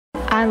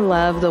I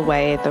love the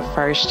way the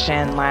First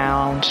Gen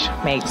Lounge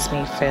makes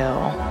me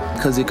feel.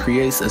 Because it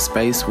creates a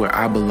space where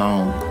I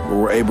belong, where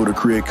we're able to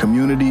create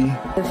community.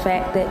 The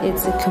fact that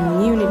it's a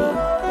community.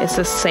 It's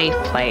a safe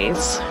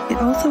place. It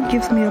also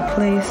gives me a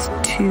place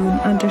to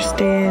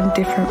understand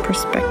different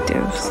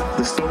perspectives.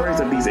 The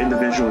stories of these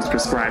individuals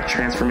prescribe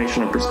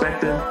transformational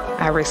perspective.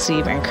 I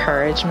receive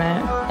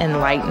encouragement,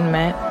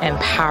 enlightenment,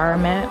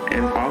 empowerment.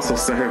 And also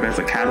serve as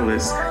a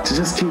catalyst to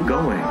just keep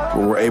going.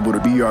 Where we're able to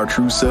be our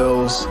true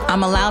selves.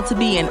 I'm allowed to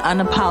be an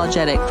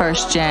unapologetic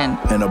first gen.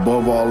 And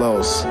above all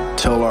else,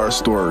 tell our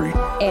story.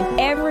 And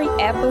every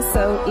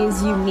episode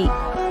is unique.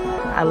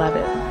 I love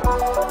it.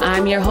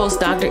 I'm your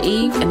host, Dr.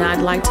 Eve, and I'd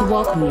like to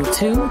welcome you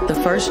to the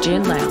First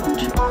Gen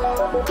Lounge.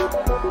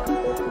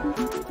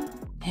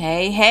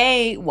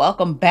 Hey,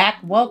 welcome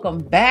back.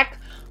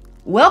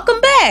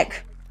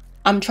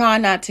 I'm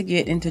trying not to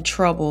get into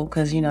trouble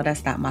because,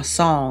 that's not my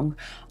song.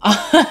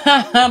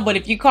 But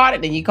if you caught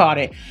it, then you caught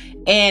it.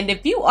 And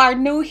if you are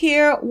new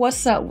here,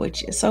 what's up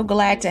with you? So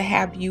glad to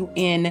have you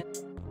in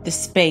the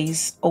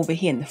space over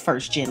here in the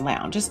First Gen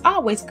Lounge. It's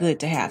always good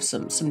to have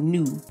some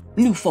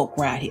new folk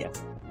around here.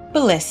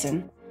 But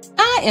listen,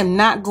 I am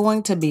not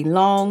going to be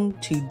long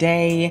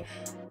today.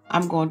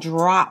 I'm going to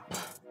drop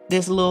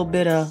this little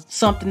bit of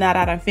something that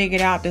I done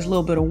figured out, this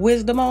little bit of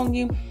wisdom on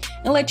you,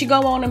 and let you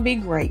go on and be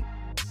great.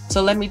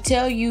 So let me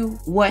tell you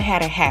what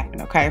had to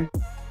happen, okay?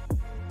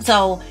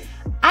 So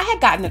I had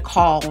gotten a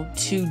call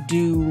to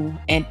do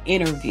an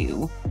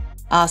interview,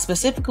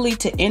 specifically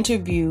to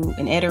interview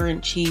an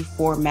editor-in-chief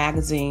for a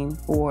magazine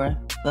for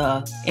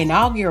the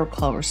inaugural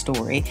cover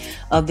story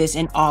of this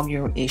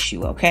inaugural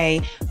issue,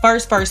 okay?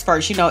 First,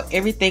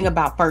 everything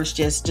about first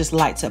just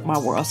lights up my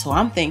world. So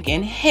I'm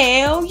thinking,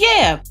 hell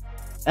yeah.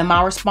 And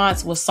my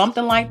response was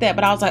something like that.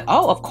 But I was like,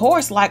 oh, of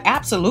course,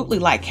 absolutely,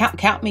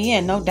 count me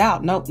in, no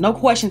doubt, no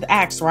questions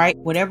asked, right?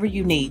 Whatever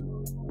you need.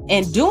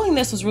 And doing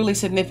this was really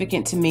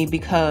significant to me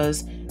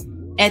because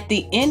at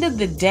the end of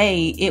the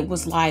day, it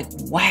was like,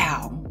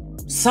 wow,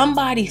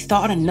 somebody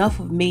thought enough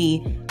of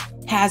me,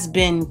 has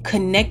been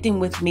connecting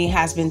with me,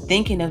 has been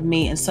thinking of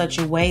me in such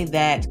a way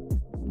that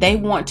they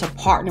want to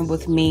partner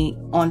with me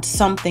on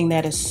something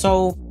that is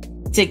so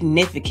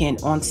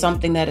significant, on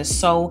something that is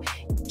so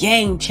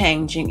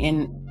game-changing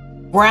and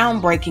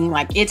groundbreaking.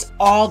 Like, it's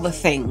all the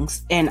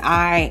things. And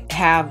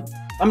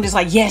I'm just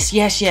like, yes.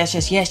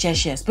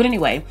 But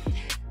anyway,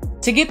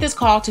 to get this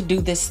call to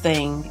do this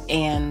thing,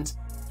 and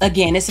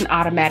again, it's an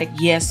automatic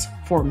yes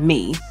for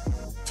me.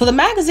 So the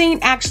magazine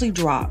actually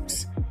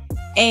drops.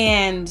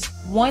 And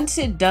once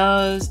it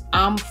does,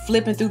 I'm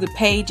flipping through the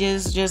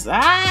pages, just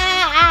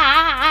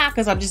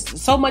because I'm just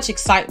so much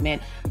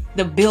excitement,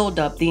 the build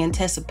up, the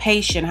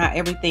anticipation, how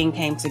everything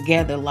came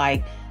together.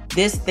 Like,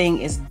 this thing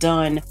is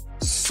done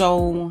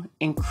so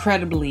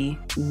incredibly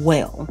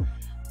well.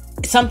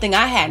 Something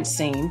I hadn't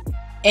seen.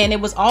 And it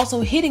was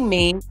also hitting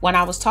me when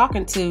I was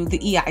talking to the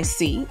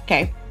EIC.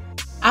 Okay.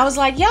 I was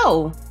like,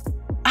 yo,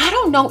 I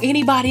don't know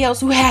anybody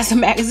else who has a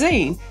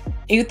magazine.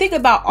 And you think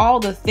about all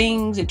the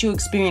things that you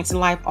experience in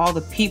life, all the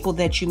people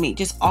that you meet,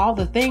 just all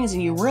the things,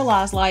 and you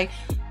realize, like,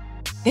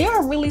 there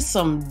are really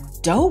some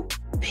dope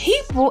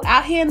people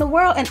out here in the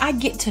world, and I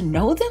get to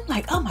know them.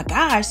 Like, oh my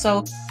gosh.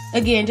 So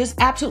again, just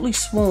absolutely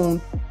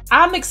swoon.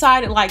 I'm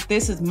excited. Like,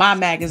 this is my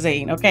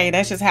magazine. Okay.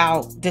 That's just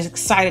how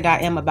excited I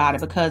am about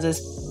it, because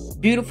it's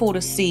beautiful to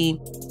see,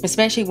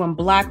 especially when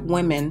Black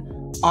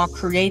women are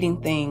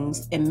creating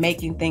things and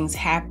making things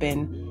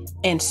happen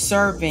and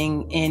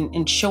serving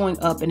and showing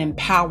up and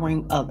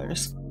empowering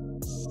others.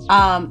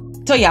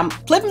 So yeah, I'm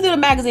flipping through the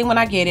magazine when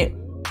I get it.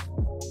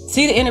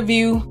 See the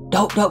interview,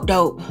 dope.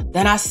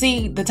 Then I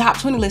see the top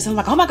 20 list. I'm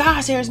like, oh my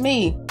gosh, there's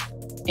me.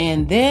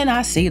 And then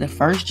I see the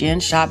First Gen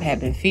shop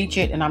had been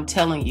featured. And I'm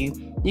telling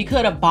you, you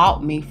could have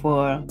bought me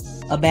for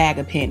a bag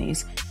of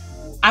pennies.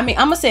 I mean,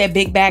 I'm gonna say a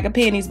big bag of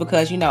pennies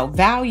because,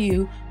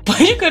 value, but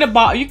you could have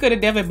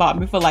definitely bought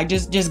me for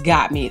just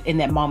got me in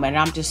that moment.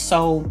 And I'm just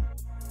so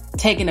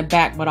taken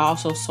aback, but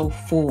also so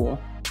full,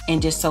 and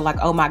just so like,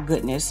 oh my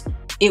goodness,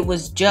 it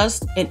was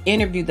just an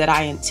interview that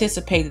I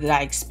anticipated, that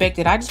I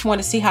expected. I just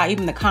wanted to see how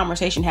even the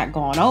conversation had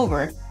gone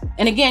over.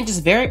 And again,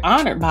 just very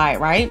honored by it,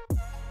 right?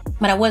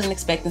 But I wasn't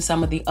expecting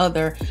some of the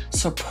other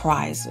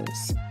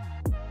surprises.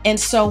 And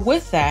so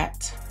with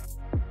that,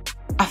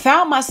 I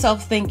found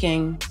myself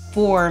thinking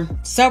for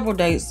several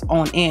days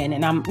on end,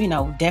 and I'm,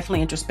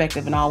 definitely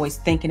introspective and always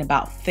thinking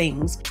about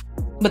things.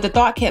 But the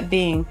thought kept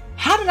being,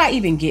 how did I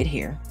even get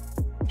here?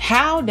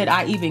 How did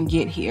I even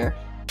get here?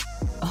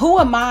 Who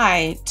am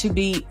I to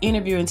be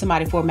interviewing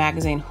somebody for a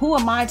magazine? Who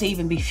am I to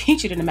even be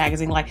featured in a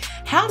magazine? Like,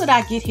 how did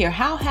I get here?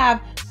 How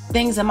have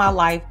things in my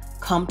life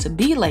come to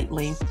be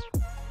lately?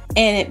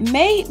 And it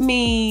made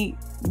me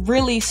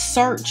really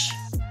search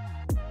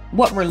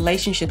what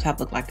relationships have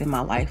looked like in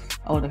my life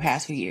over the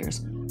past few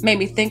years. Made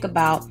me think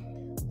about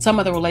some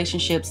of the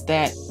relationships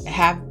that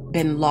have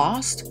been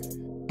lost,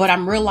 but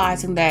I'm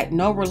realizing that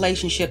no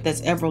relationship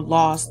that's ever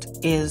lost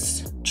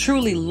is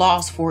truly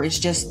lost, for it's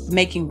just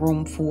making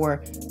room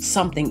for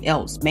something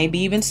else, maybe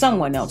even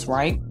someone else,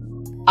 right?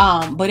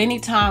 But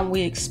anytime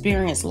we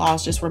experience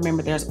loss, just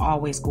remember there's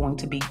always going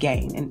to be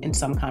gain in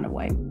some kind of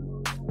way.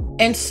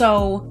 And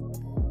so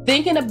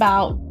thinking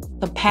about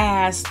the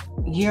past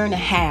year and a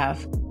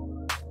half,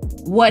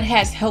 what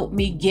has helped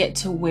me get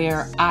to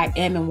where I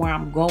am and where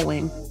I'm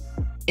going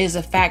is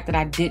the fact that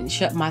I didn't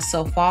shut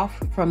myself off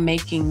from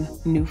making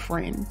new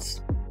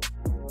friends.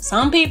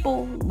 Some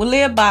people will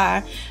live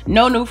by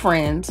no new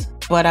friends,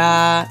 but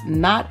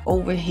not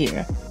over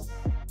here.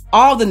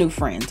 All the new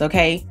friends,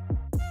 okay?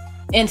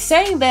 And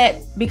saying that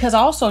because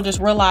also just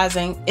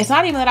realizing it's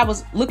not even that I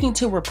was looking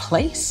to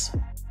replace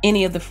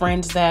any of the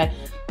friends that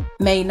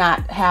may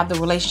not have the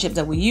relationships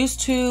that we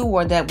used to,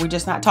 or that we're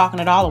just not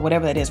talking at all, or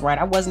whatever that is, right?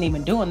 I wasn't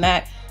even doing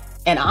that.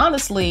 And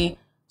honestly,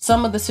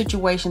 some of the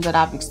situations that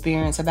I've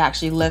experienced have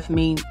actually left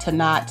me to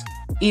not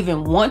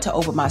even want to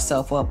open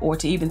myself up or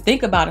to even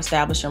think about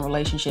establishing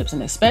relationships.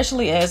 And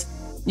especially as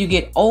you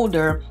get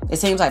older, it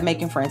seems like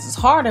making friends is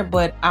harder,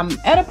 but I'm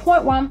at a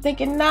point where I'm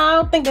thinking, no, I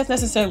don't think that's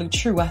necessarily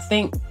true. I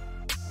think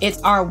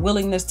it's our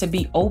willingness to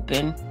be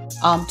open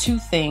to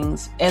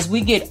things as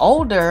we get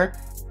older.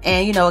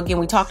 And, you know, again,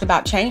 we talked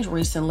about change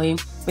recently,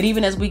 but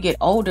even as we get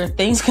older,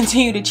 things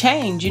continue to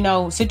change. You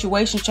know,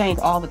 situations change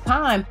all the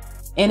time.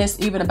 And it's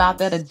even about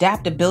that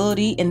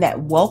adaptability and that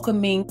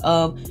welcoming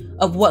of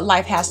what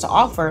life has to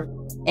offer.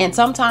 And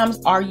sometimes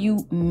are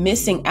you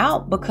missing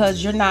out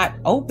because you're not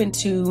open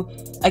to,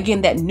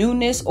 again, that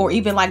newness, or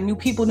even like new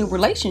people, new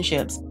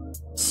relationships.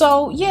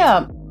 So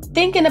yeah,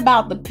 thinking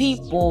about the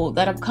people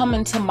that have come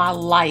into my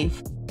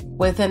life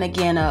within,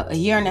 again, a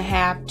year and a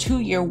half,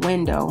 2-year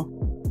window,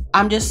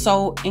 I'm just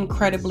so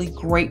incredibly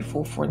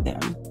grateful for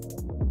them,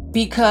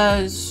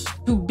 because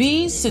to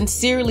be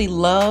sincerely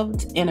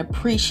loved and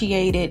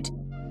appreciated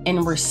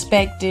and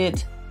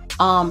respected,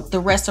 the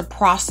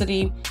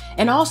reciprocity,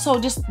 and also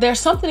just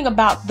there's something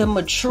about the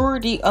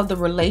maturity of the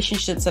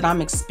relationships that I'm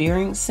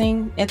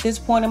experiencing at this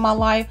point in my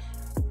life,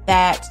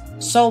 that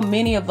so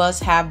many of us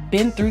have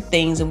been through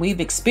things and we've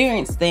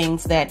experienced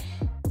things that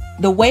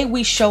the way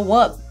we show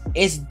up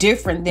is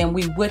different than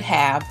we would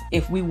have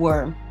if we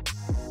were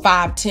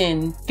 5,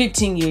 10,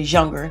 15 years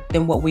younger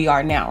than what we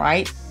are now,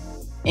 right?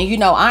 And you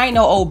know, I ain't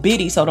no old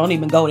biddy, so don't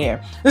even go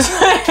there.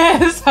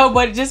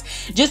 But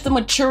just the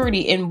maturity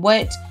in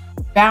what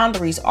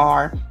boundaries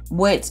are,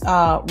 what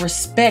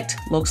respect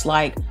looks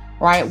like,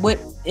 right? What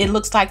it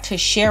looks like to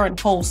share and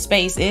hold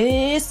space.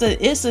 It's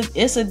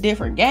a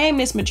different game,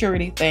 this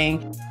maturity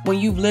thing, when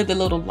you've lived a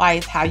little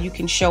life, how you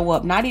can show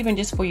up, not even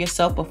just for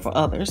yourself, but for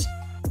others.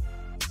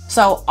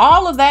 So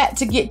all of that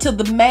to get to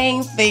the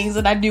main things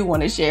that I do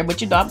want to share,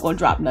 but you know, I'm going to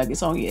drop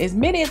nuggets on you, as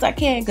many as I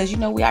can, because you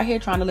know, we out here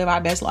trying to live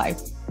our best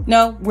life.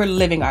 No, we're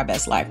living our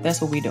best life.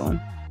 That's what we're doing.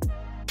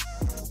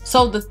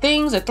 So the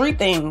 3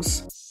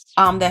 things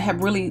that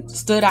have really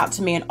stood out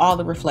to me in all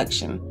the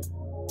reflection.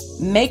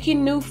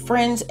 Making new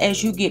friends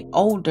as you get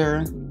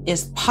older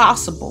is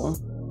possible.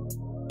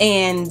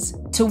 And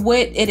to what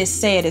it is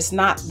said, it's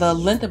not the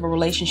length of a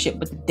relationship,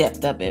 but the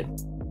depth of it.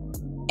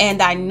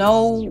 And I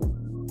know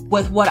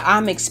with what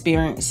I'm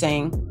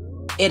experiencing,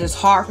 it is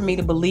hard for me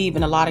to believe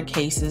in a lot of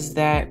cases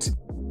that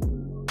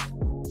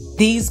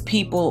these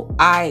people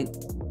I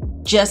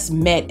just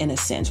met, in a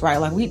sense, right?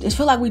 Like we just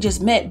feel like we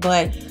just met,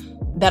 but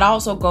that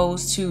also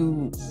goes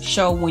to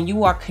show when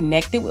you are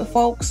connected with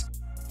folks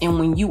and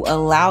when you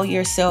allow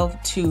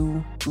yourself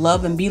to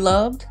love and be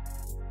loved,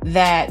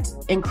 that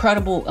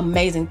incredible,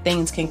 amazing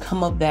things can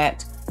come of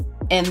that.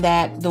 And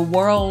that the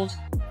world,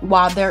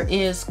 while there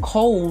is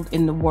cold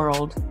in the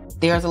world,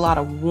 there's a lot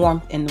of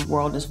warmth in the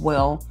world as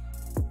well.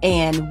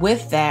 And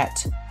with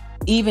that,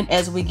 even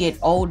as we get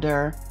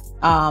older,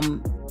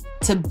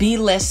 to be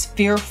less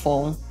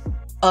fearful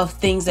of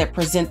things that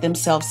present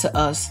themselves to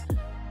us.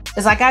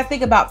 It's like I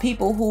think about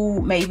people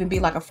who may even be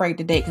like afraid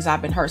to date because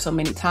I've been hurt so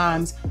many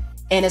times.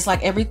 And it's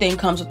like everything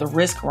comes with the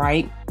risk,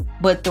 right?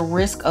 But the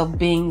risk of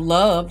being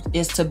loved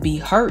is to be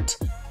hurt.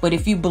 But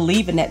if you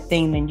believe in that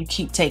thing, then you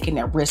keep taking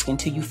that risk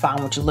until you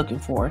find what you're looking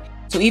for.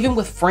 So even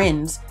with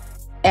friends,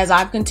 as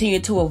I've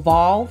continued to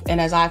evolve and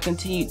as I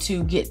continue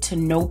to get to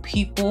know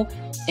people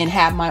and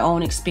have my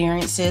own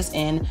experiences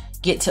and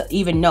get to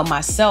even know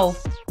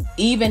myself,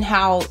 even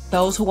how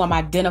those who I'm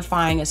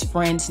identifying as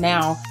friends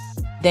now,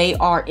 they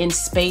are in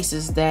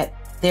spaces that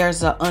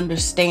there's an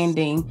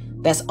understanding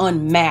that's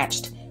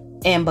unmatched.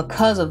 And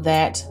because of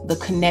that, the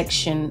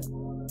connection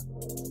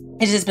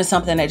has just been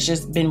something that's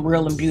just been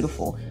real and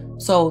beautiful.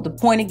 So the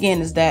point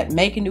again is that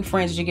making new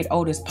friends as you get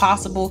older is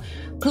possible.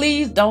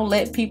 Please don't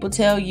let people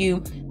tell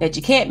you that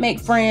you can't make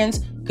friends,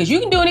 because you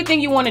can do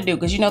anything you want to do.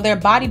 Because you know, there are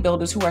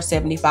bodybuilders who are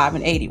 75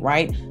 and 80,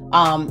 right?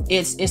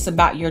 It's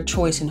about your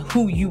choice and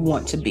who you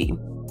want to be.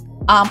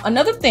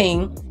 Another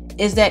thing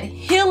is that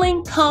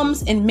healing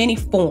comes in many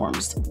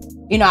forms.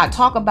 You know, I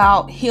talk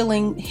about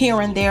healing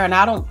here and there, and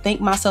I don't think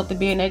myself to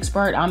be an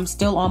expert. I'm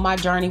still on my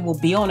journey. We'll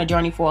be on a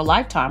journey for a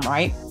lifetime,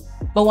 right?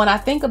 But when I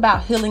think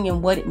about healing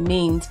and what it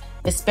means,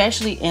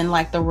 especially in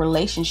like the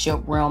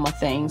relationship realm of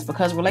things,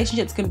 because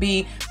relationships can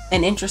be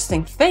an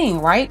interesting thing,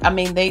 right? I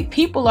mean, ain't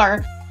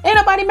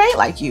nobody made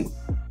like you.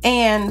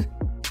 And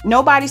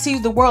nobody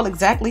sees the world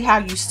exactly how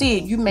you see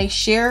it. You may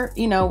share,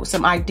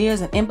 some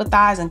ideas and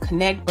empathize and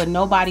connect, but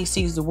nobody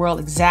sees the world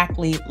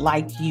exactly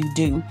like you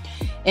do.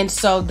 And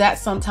so that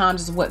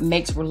sometimes is what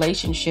makes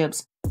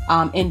relationships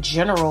in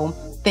general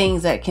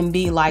things that can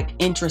be like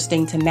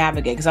interesting to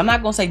navigate. Because I'm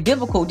not going to say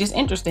difficult, just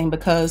interesting,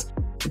 because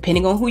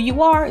depending on who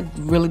you are, it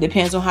really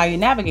depends on how you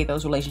navigate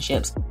those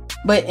relationships.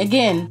 But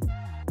again,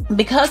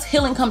 because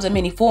healing comes in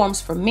many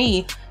forms, for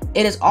me,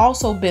 it has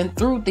also been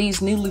through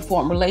these newly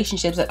formed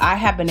relationships that I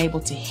have been able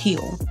to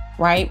heal,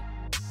 right?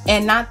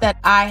 And not that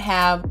I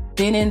have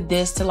been in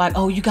this to like,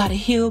 oh, you got to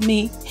heal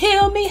me,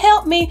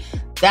 help me.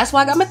 That's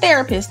why I got my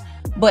therapist.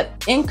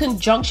 But in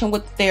conjunction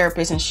with the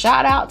therapist, and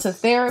shout out to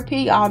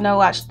therapy. Y'all know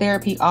I watch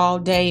therapy all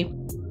day.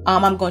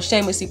 I'm going to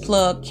shamelessly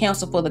plug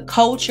Counsel for the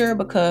Culture,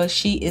 because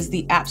she is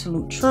the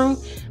absolute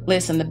truth.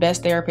 Listen, the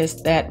best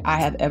therapist that I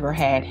have ever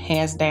had,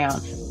 hands down.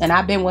 And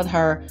I've been with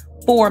her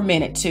for a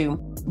minute too.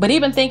 But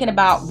even thinking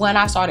about when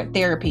I started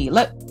therapy,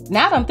 look,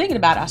 now that I'm thinking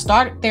about it, I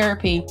started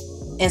therapy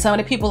and some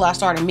of the people I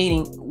started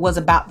meeting was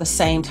about the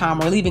same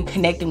time, or even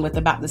connecting with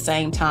about the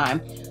same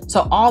time.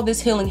 So all this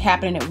healing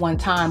happening at one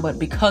time, but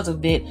because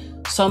of it,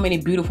 so many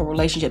beautiful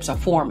relationships are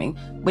forming.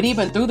 But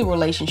even through the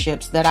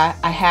relationships that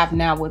I have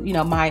now with,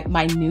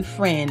 my new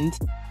friends,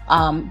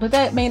 but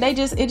that, man, it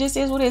just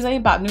is what it is. It ain't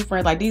about new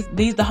friends. Like these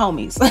the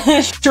homies,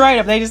 straight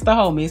up, they just the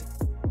homies.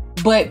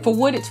 But for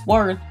what it's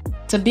worth,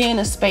 to be in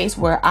a space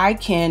where I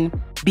can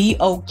be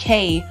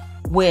okay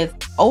with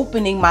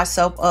opening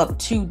myself up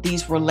to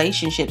these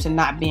relationships and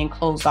not being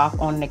closed off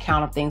on an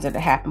account of things that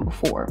had happened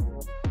before.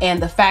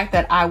 And the fact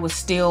that I was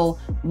still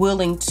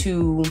willing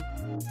to,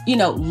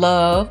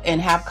 love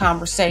and have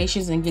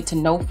conversations and get to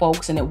know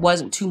folks, and it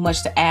wasn't too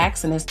much to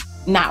ask, and it's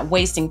not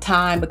wasting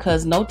time,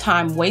 because no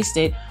time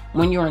wasted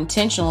when you're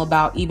intentional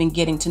about even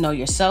getting to know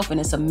yourself. And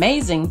it's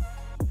amazing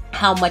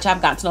how much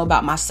I've gotten to know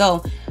about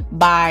myself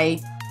by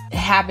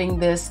having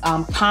this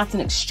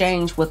constant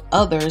exchange with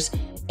others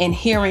and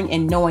hearing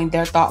and knowing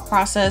their thought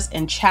process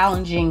and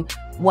challenging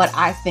what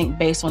I think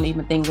based on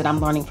even things that I'm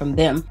learning from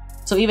them.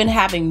 So even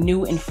having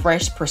new and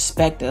fresh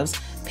perspectives,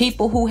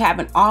 people who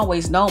haven't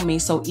always known me.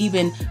 So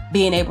even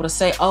being able to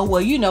say, oh,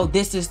 well,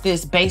 this is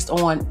this based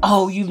on,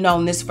 oh, you've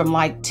known this from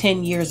like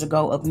 10 years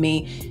ago of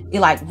me.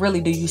 You're like,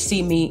 really, do you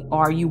see me,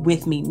 or are you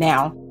with me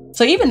now?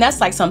 So even that's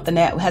like something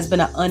that has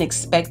been an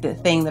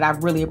unexpected thing that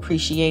I've really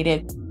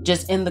appreciated,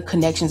 just in the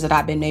connections that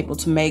I've been able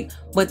to make.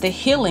 But the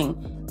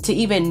healing, to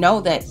even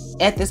know that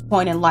at this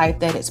point in life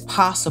that it's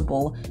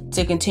possible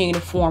to continue to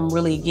form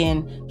really,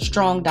 again,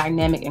 strong,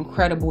 dynamic,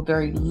 incredible,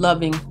 very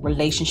loving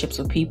relationships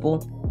with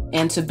people,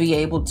 and to be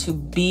able to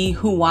be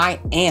who I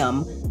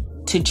am,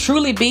 to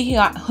truly be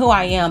who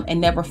I am,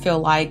 and never feel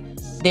like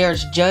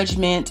there's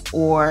judgment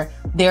or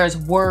there's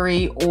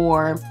worry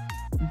or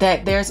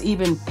that there's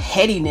even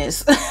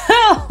pettiness.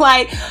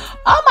 Like,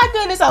 oh my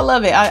goodness, I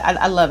love it.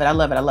 I love it. I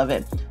love it. I love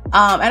it.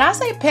 And I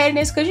say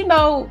pettiness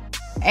because,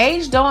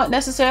 age don't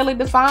necessarily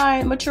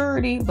define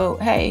maturity, but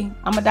hey,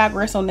 I'm gonna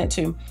digress on that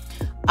too.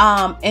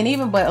 And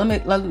even, but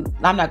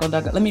I'm not gonna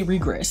let me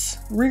regress.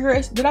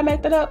 Did I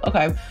make that up?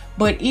 Okay.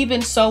 But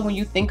even so, when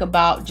you think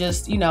about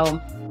just,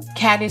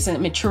 cadence and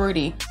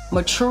maturity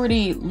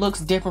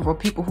looks different for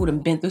people who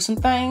have been through some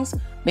things,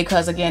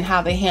 because again,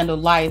 how they handle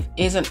life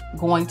isn't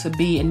going to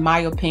be, in my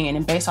opinion,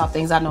 and based off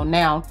things I know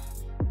now,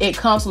 it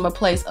comes from a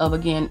place of,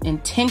 again,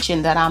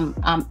 intention that I'm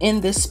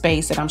in this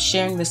space, that I'm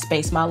sharing this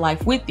space, my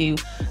life with you,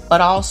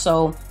 but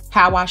also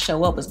how I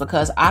show up is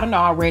because I don't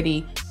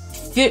already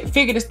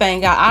figure this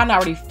thing out. I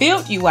already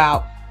filled you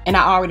out, and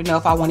I already know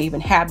if I want to even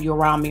have you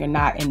around me or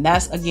not. And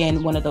that's,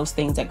 again, one of those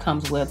things that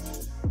comes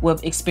with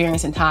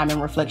experience and time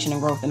and reflection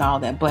and growth and all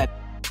that. But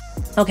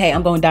okay,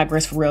 I'm going to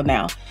digress for real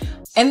now.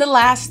 And the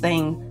last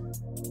thing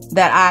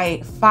that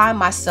I find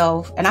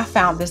myself, and I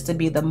found this to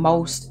be the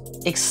most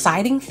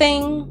exciting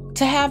thing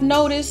to have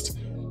noticed,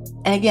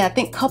 and again, I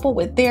think coupled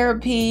with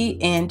therapy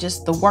and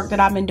just the work that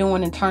I've been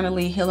doing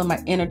internally, healing my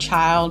inner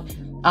child,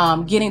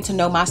 getting to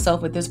know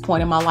myself at this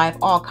point in my life,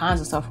 all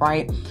kinds of stuff,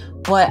 right?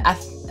 But I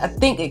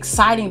think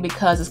exciting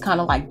because it's kind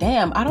of like,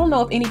 damn, I don't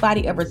know if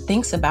anybody ever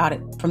thinks about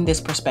it from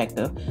this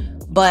perspective,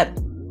 but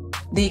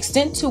the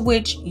extent to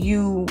which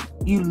you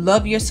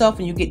love yourself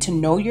and you get to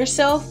know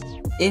yourself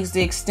is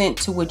the extent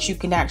to which you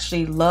can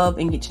actually love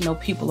and get to know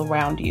people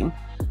around you.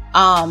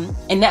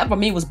 And that for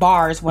me was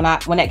bars when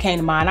that came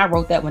to mind. I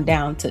wrote that one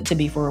down to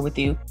be for real with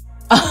you.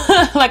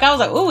 Like I was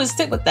like, ooh,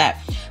 stick with that,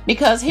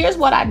 because here's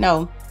what I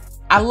know.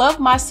 I love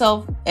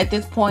myself at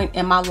this point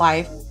in my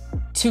life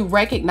to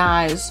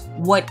recognize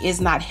what is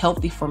not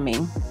healthy for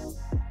me.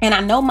 And I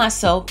know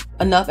myself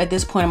enough at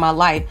this point in my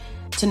life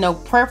to know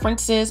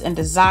preferences and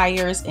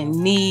desires and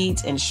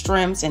needs and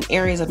strengths and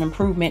areas of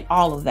improvement,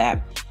 all of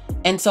that.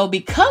 And so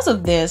because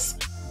of this,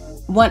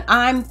 when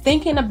I'm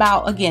thinking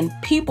about, again,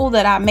 people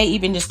that I may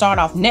even just start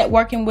off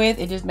networking with,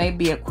 it just may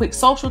be a quick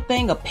social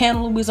thing, a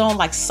panel was on,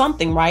 like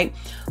something, right?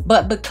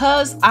 But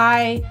because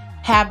I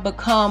have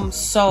become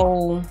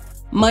so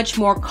much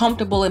more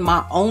comfortable in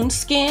my own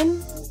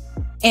skin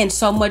and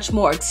so much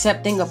more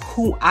accepting of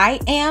who I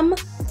am,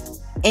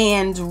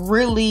 and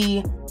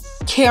really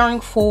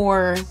caring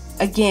for,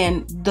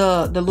 again,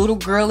 the little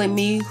girl in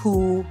me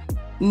who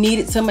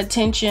needed some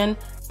attention,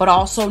 but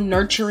also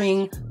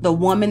nurturing the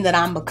woman that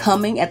I'm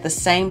becoming at the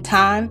same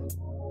time.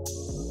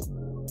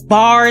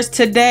 Bars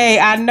today.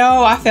 I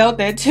know, I felt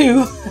that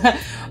too.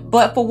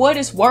 But for what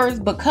it's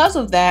worth, because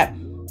of that,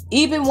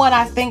 even when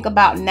I think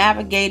about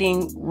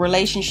navigating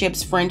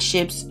relationships,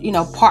 friendships,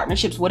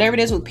 partnerships, whatever it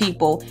is with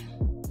people,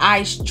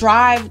 I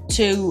strive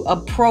to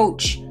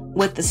approach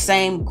with the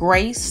same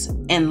grace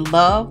and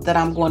love that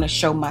I'm going to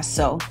show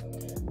myself.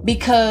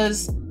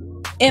 Because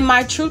in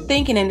my true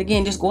thinking, and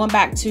again, just going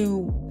back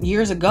to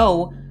years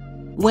ago,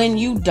 when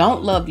you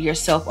don't love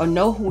yourself or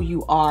know who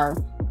you are,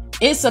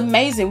 it's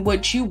amazing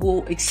what you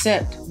will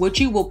accept, what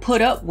you will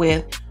put up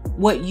with,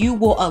 what you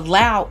will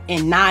allow,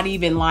 and not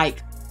even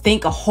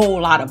think a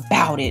whole lot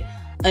about it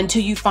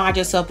until you find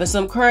yourself in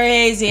some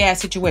crazy ass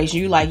situation.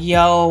 You're like,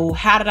 yo,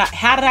 how did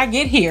I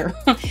get here?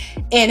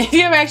 And if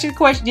you ever ask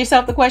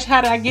yourself the question,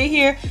 how did I get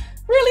here?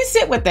 Really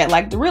sit with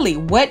that. Really,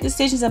 what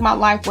decisions in my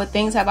life, what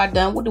things have I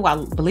done? What do I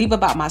believe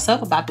about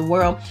myself, about the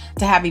world,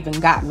 to have even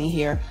got me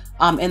here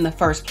in the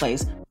first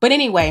place? But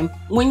anyway,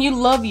 when you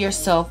love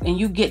yourself and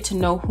you get to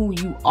know who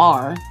you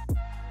are,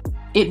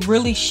 it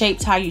really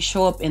shapes how you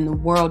show up in the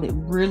world. It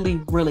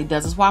really, really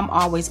does. That's why I'm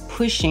always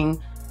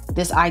pushing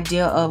this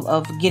idea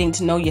of getting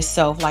to know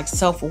yourself, like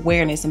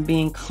self-awareness and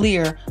being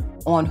clear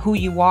on who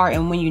you are.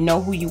 And when you know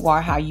who you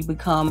are, how you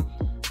become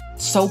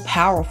so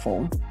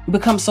powerful,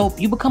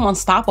 you become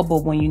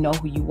unstoppable when you know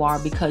who you are,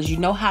 because you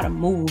know how to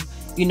move,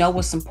 you know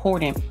what's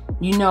important,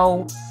 you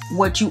know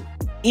what you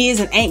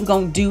is and ain't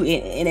gonna do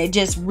it, and it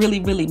just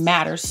really, really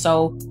matters.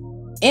 So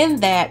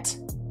in that,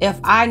 if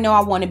I know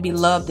I want to be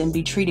loved and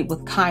be treated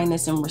with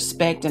kindness and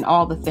respect and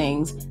all the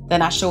things,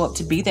 then I show up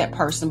to be that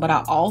person. But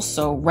I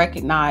also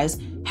recognize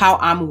how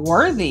I'm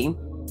worthy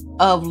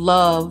of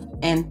love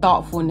and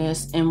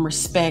thoughtfulness and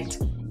respect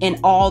in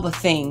all the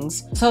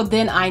things. So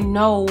then I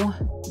know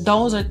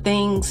those are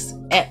things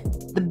at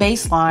the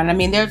baseline. I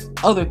mean, there's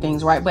other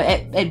things, right? But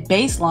at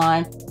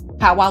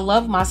baseline, how I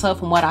love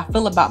myself and what I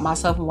feel about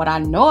myself and what I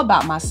know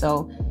about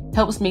myself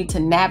helps me to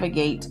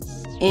navigate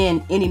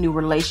in any new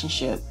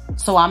relationship.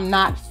 So I'm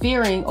not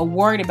fearing or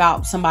worried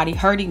about somebody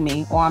hurting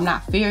me, or I'm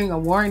not fearing or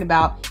worrying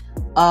about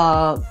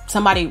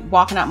somebody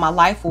walking out my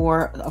life,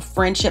 or a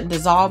friendship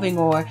dissolving,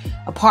 or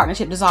a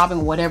partnership dissolving,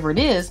 or whatever it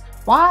is.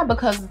 Why?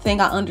 Because the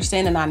thing I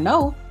understand and I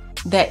know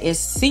that is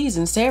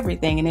seasons to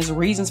everything, and there's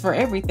reasons for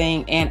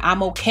everything, and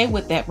I'm okay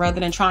with that, rather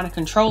than trying to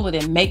control it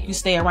and make you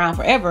stay around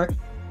forever.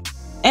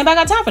 Anybody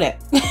got time for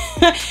that?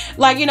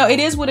 It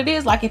is what it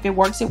is. If it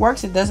works, it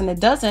works. It doesn't, it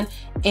doesn't.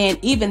 And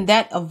even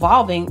that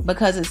evolving,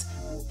 because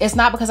it's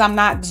not because I'm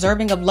not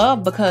deserving of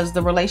love, because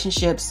the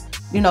relationships,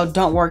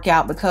 don't work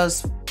out,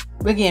 because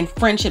again,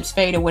 friendships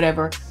fade or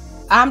whatever.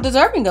 I'm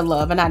deserving of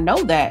love, and I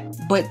know that,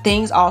 but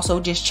things also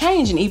just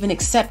change, and even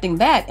accepting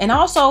that, and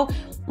also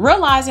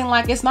realizing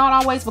it's not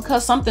always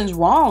because something's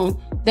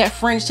wrong that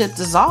friendships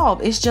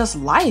dissolve. It's just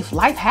life.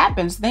 Life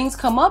happens. Things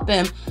come up,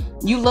 and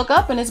you look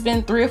up and it's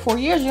been 3 or 4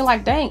 years. And you're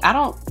like, dang, I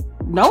don't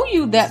know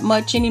you that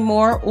much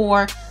anymore,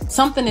 or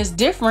something is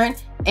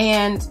different.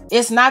 And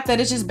it's not that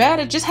it's just bad.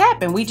 It just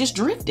happened. We just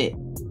drifted.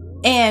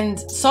 And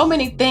so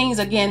many things,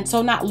 again,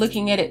 so not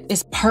looking at it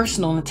as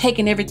personal and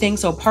taking everything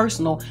so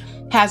personal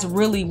has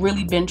really,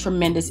 really been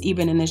tremendous,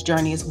 even in this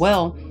journey as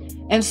well.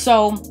 And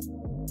so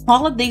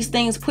all of these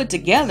things put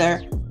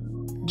together,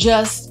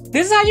 this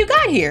is how you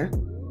got here.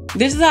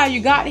 This is how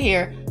you got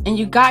here. And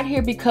you got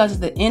here because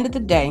at the end of the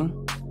day,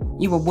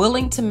 you were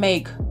willing to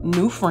make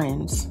new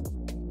friends.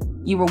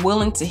 You were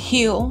willing to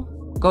heal,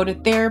 go to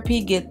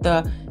therapy, get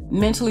the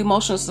mental,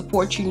 emotional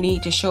support you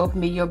need to show up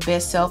and be your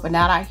best self. And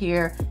not out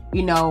here,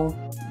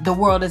 the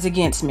world is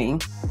against me.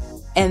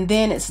 And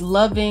then it's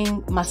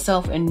loving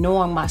myself and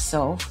knowing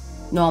myself,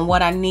 knowing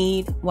what I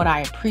need, what I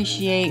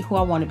appreciate, who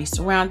I want to be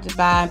surrounded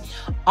by,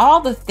 all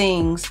the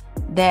things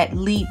that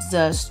leads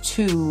us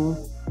to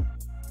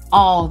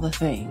all the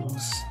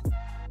things.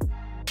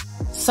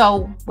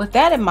 So with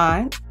that in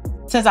mind,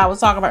 since I was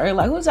talking about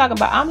earlier, who's talking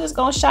about, I'm just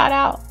going to shout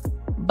out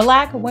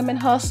Black Women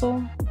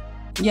Hustle.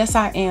 Yes,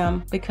 I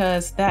am,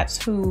 because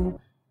that's who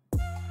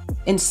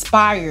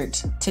inspired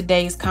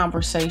today's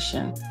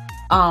conversation.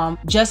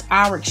 Just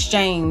our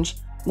exchange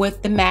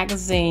with the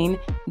magazine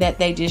that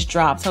they just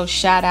dropped. So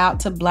shout out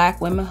to Black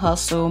Women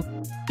Hustle.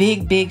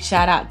 Big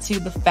shout out to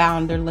the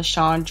founder,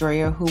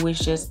 LaShondrea, who is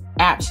just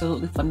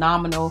absolutely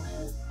phenomenal.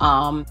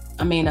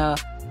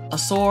 A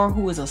SOAR,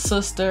 who is a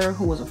sister,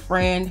 who is a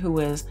friend, who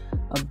is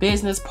a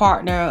business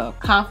partner, a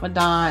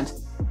confidant.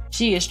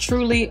 She is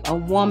truly a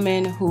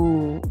woman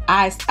who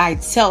I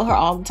tell her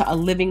all the time, a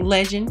living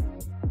legend,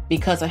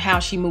 because of how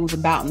she moves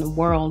about in the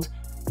world.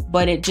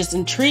 But it just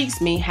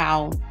intrigues me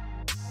how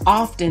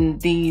often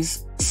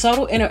these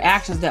subtle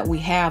interactions that we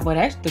have, but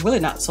actually they're really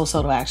not so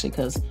subtle, actually,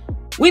 because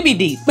we be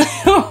deep.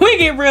 We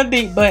get real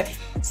deep. But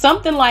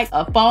something like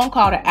a phone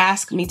call to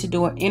ask me to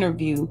do an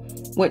interview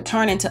would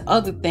turn into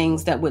other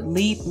things that would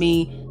lead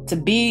me to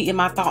be in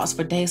my thoughts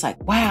for days,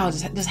 like, wow,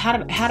 just how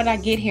did I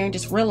get here? And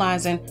just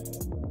realizing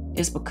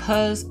It's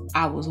because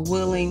I was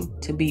willing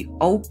to be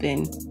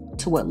open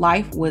to what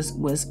life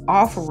was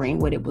offering,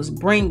 what it was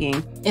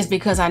bringing. It's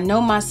because I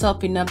know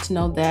myself enough to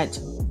know that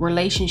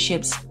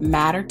relationships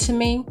matter to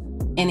me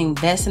and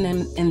investing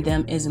in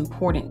them is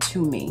important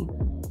to me.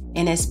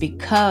 And it's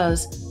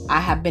because I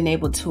have been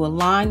able to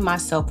align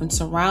myself and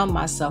surround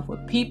myself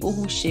with people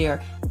who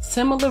share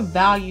similar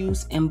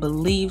values and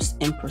beliefs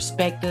and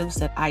perspectives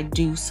that I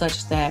do,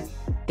 such that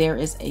there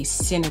is a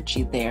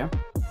synergy there.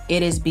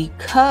 It is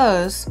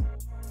because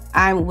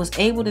I was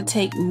able to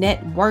take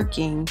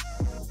networking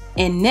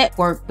and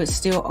network, but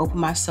still open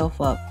myself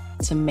up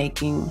to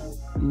making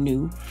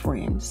new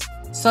friends.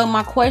 So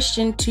my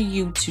question to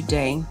you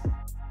today,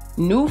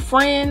 new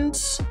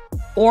friends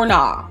or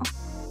nah?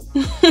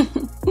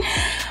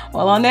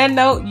 Well, on that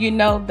note, you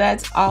know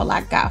that's all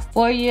I got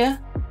for you.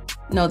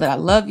 Know that I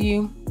love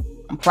you.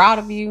 I'm proud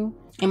of you.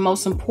 And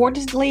most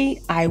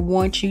importantly, I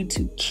want you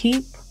to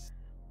keep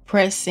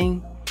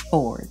pressing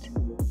forward.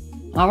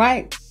 All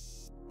right.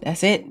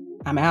 That's it.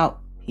 I'm out.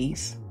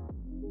 Peace.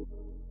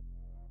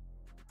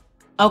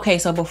 Okay,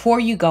 so before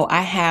you go,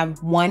 I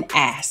have one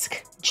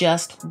ask.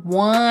 Just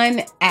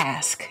one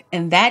ask.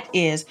 And that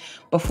is,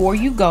 before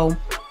you go,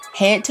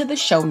 head to the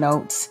show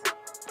notes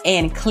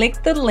and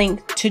click the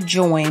link to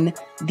join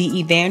the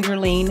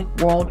Evangeline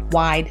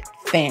Worldwide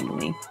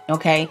family.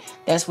 Okay,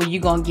 that's where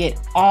you're gonna get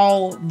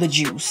all the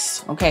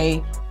juice.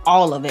 Okay,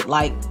 all of it,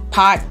 like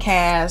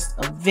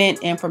podcast, event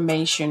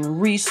information,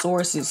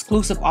 resources,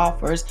 exclusive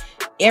offers,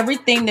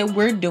 everything that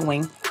we're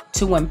doing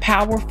to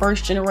empower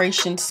first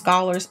generation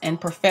scholars and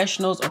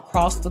professionals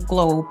across the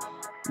globe.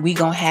 We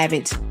gonna have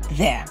it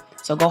there.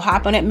 So go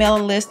hop on that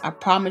mailing list. I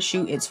promise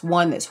you it's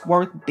one that's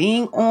worth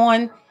being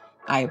on.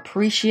 I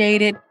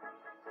appreciate it.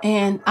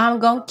 And I'm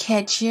going to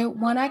catch you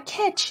when I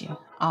catch you.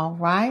 All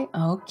right.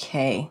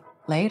 Okay.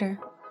 Later.